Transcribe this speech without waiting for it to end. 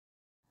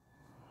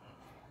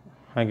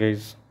Hi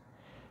guys,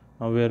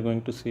 now we are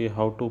going to see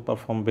how to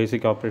perform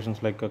basic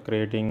operations like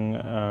creating,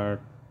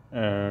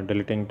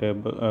 deleting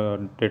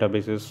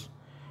databases,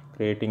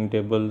 creating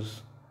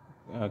tables,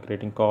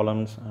 creating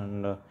columns,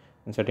 and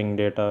inserting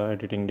data,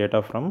 editing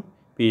data from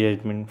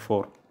pgAdmin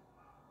 4.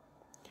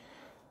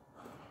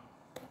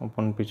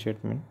 Open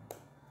pgAdmin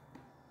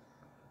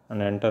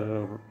and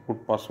enter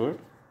root password.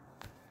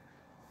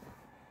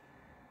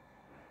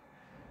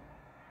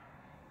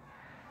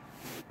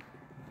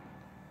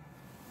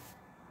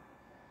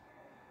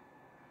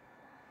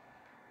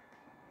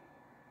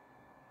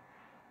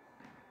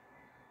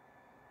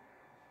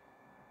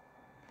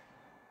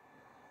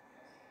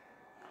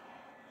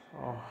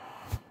 So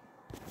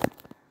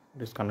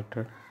it is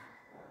connected.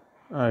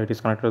 It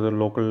is connected to the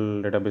local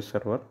database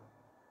server,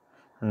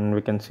 and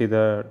we can see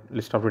the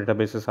list of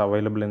databases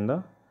available in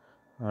the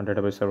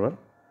database server.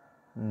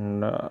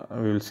 And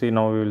we will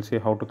see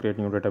how to create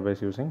new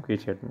database using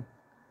pgAdmin.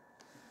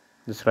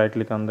 Just right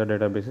click on the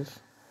databases,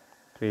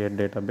 create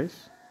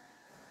database,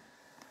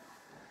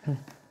 and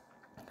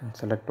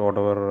select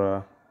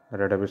whatever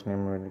database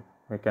name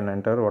we can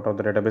enter,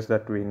 whatever the database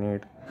that we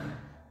need,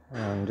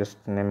 and just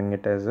naming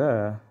it as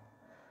a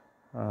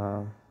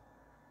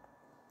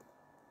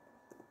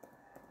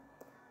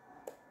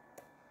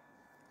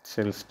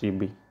sales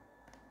db.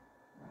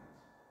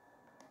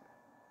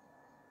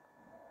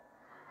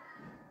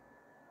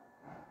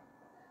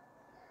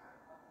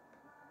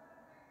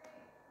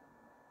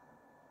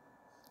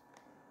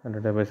 The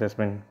database has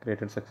been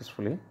created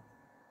successfully.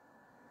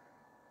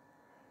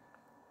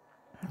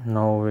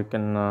 Now we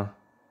can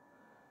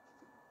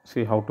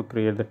see how to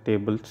create the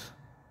tables.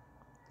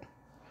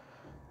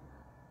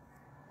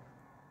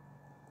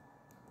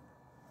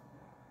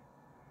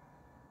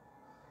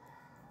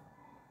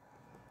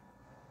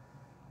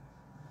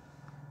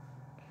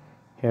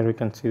 Here we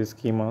can see the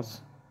schemas.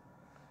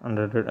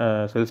 Under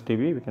sales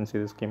db we can see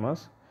the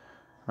schemas.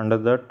 Under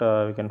that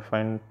we can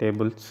find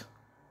tables.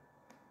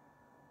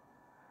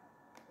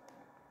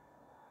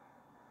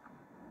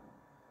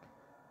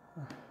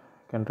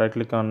 Can right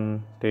click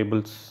on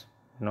tables,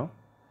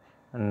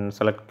 and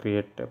select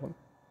create table.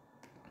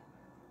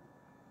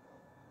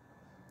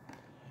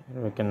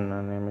 Here we can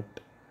name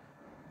it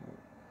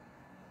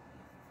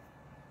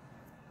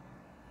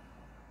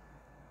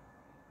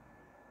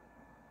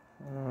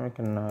we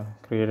can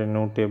create a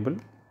new table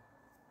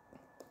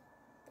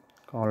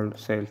called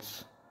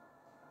sales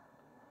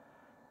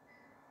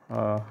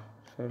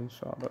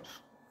orders.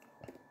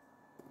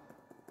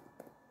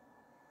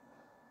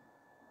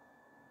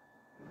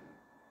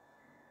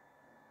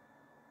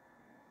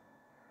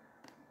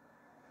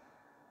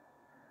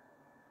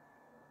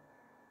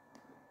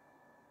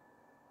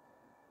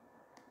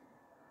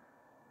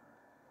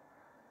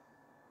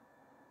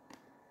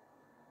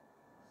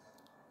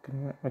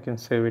 We can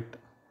save it.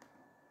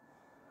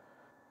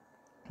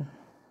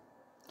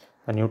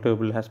 A new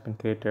table has been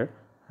created,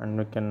 and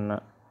we can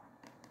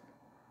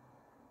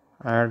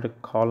add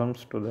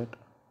columns to that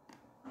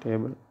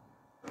table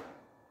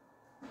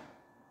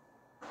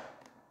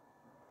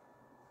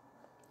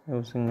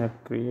using a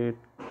create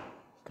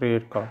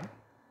column.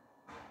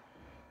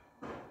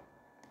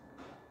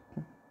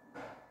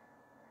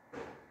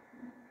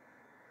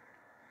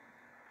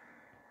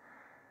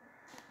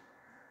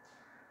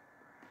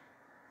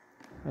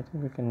 I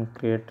think we can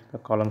create the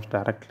columns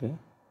directly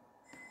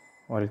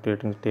while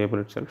creating the table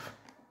itself.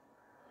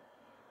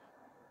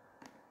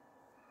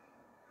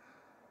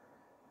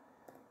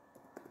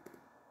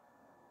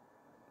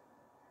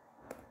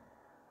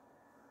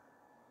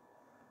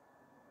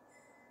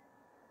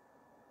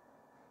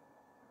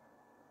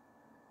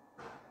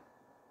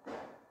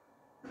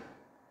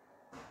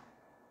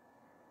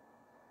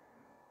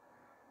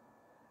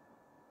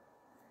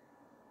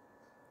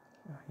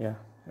 Yeah,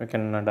 we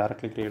can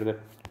directly create the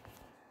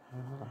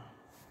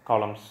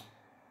columns.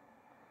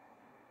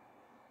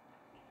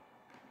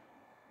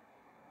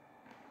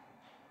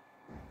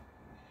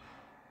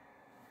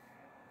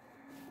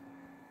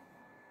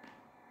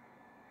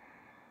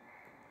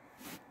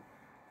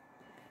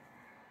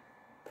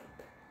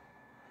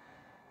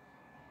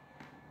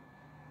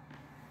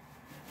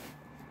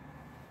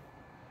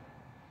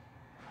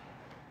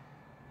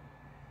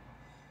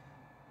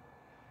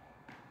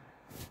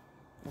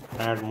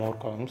 Add more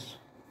columns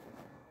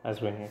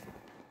as we need,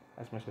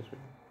 as much as we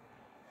need.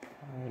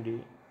 ID.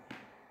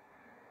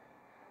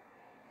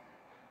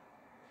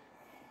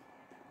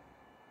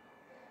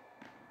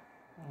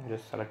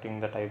 Just selecting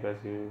the type as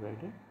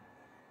UID,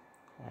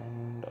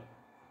 and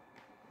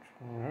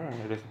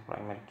it is the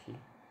primary key.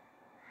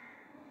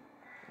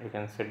 You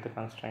can set the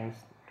constraints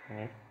that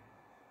you need.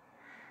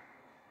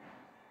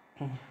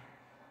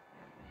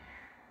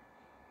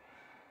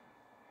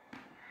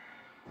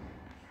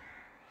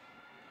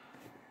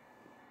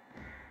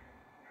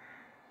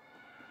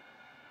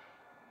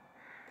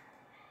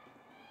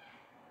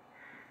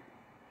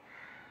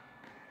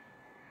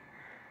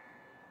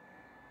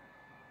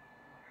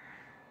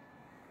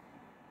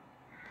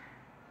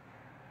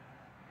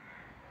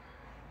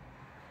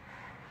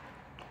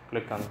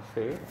 Click on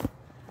save.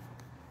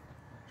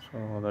 So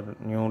the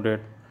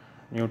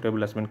new table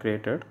has been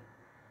created,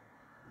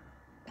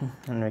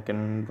 and we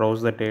can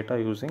browse the data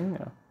using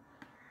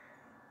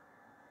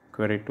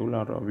query tool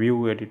or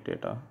view edit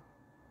data.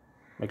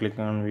 By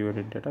clicking on view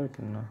edit data, we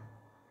can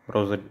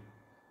browse the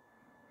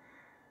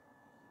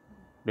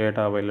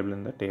data available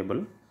in the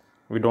table.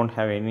 We don't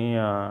have any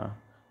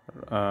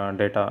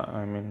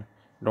data,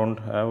 don't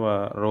have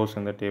rows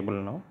in the table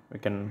now. We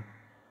can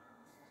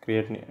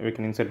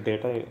insert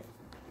data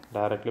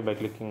directly by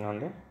clicking on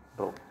the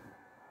row.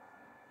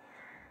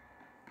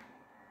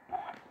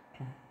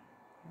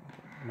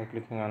 By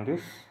clicking on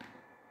this,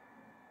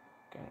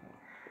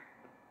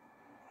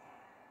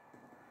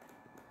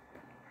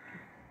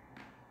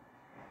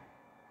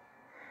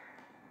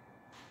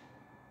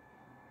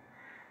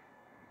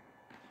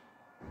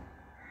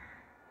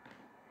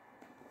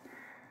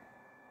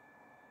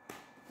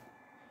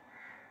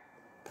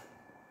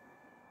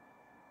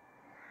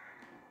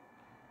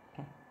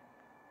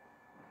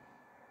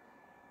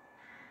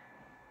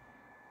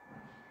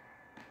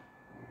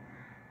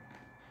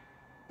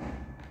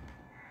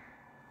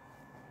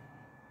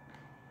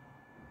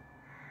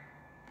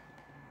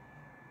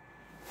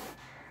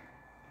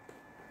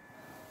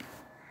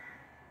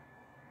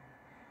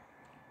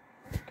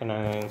 can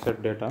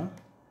insert data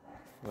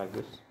like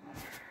this.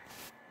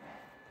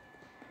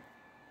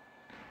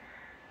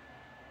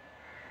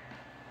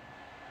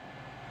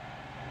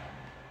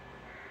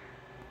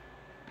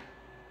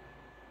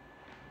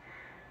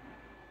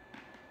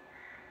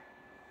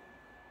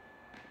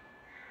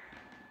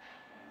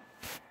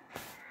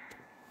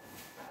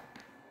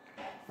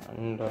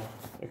 And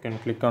you can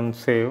click on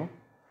save,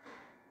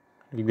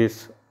 like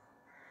this,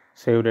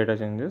 save data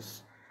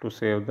changes to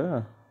save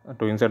the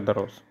to insert the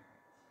rows.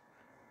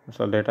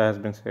 So data has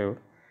been saved.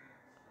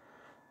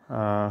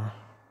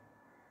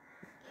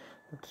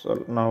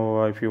 So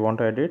now if you want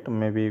to edit,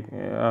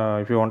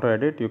 if you want to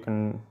edit, you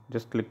can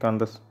just click on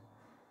this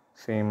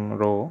same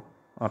row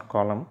or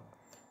column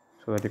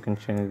so that you can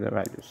change the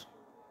values.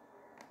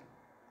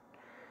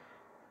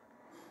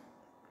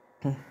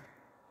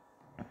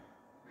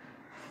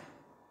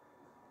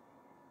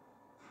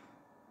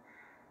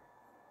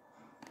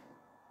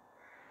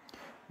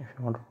 If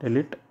you want to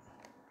delete,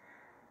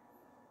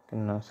 you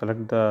can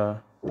select the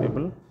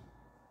table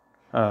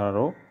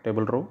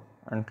row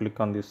and click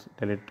on this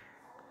delete.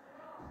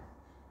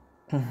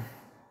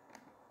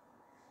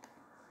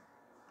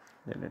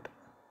 Delete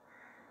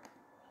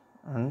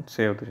and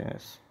save the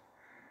changes.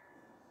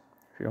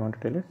 If you want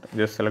to delete,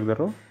 just select the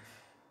row,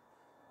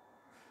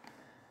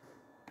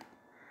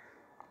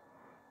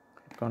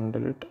 click on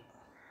delete,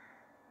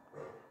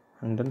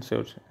 and then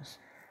save changes.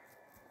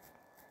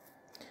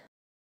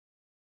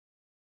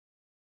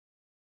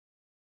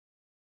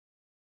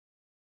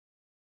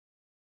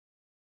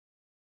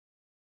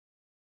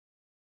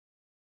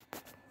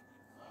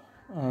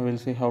 We'll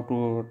see how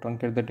to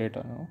truncate the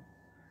data now.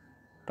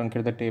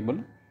 Truncate the table.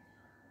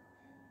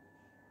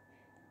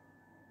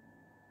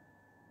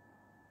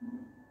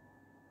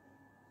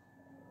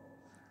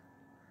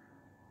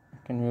 You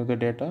can view the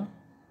data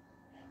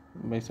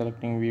by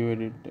selecting view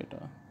edit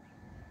data.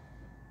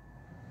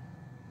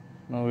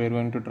 Now we are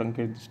going to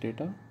truncate this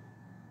data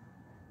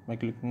by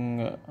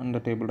clicking on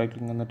the table, right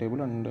clicking on the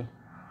table, and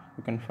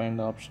you can find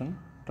the option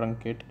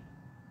truncate.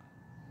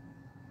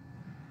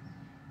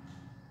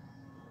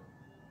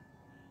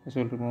 This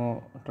will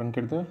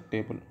truncate the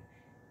table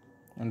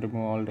and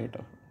remove all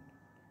data.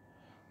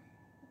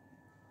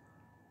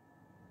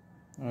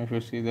 Now if you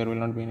see, there will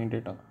not be any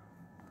data.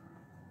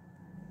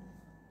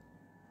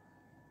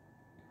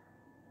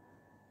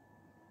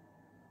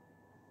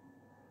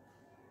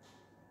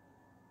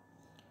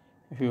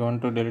 If you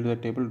want to delete the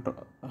table,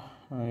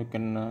 you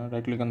can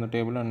right click on the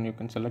table and you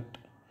can select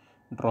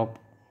drop.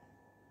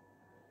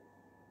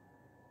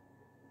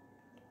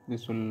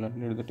 This will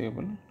delete the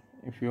table.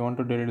 If you want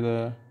to delete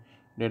the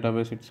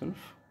database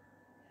itself,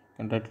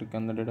 you can right click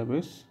on the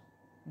database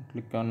and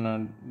click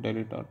on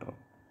delete or drop.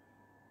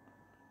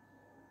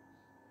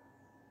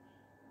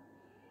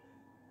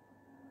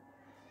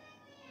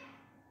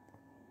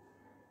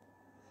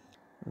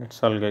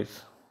 That's all,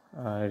 guys.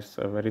 It's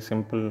a very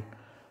simple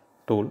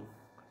tool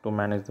to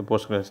manage the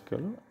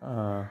PostgreSQL.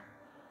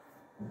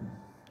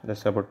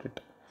 That's about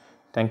it.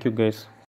 Thank you, guys.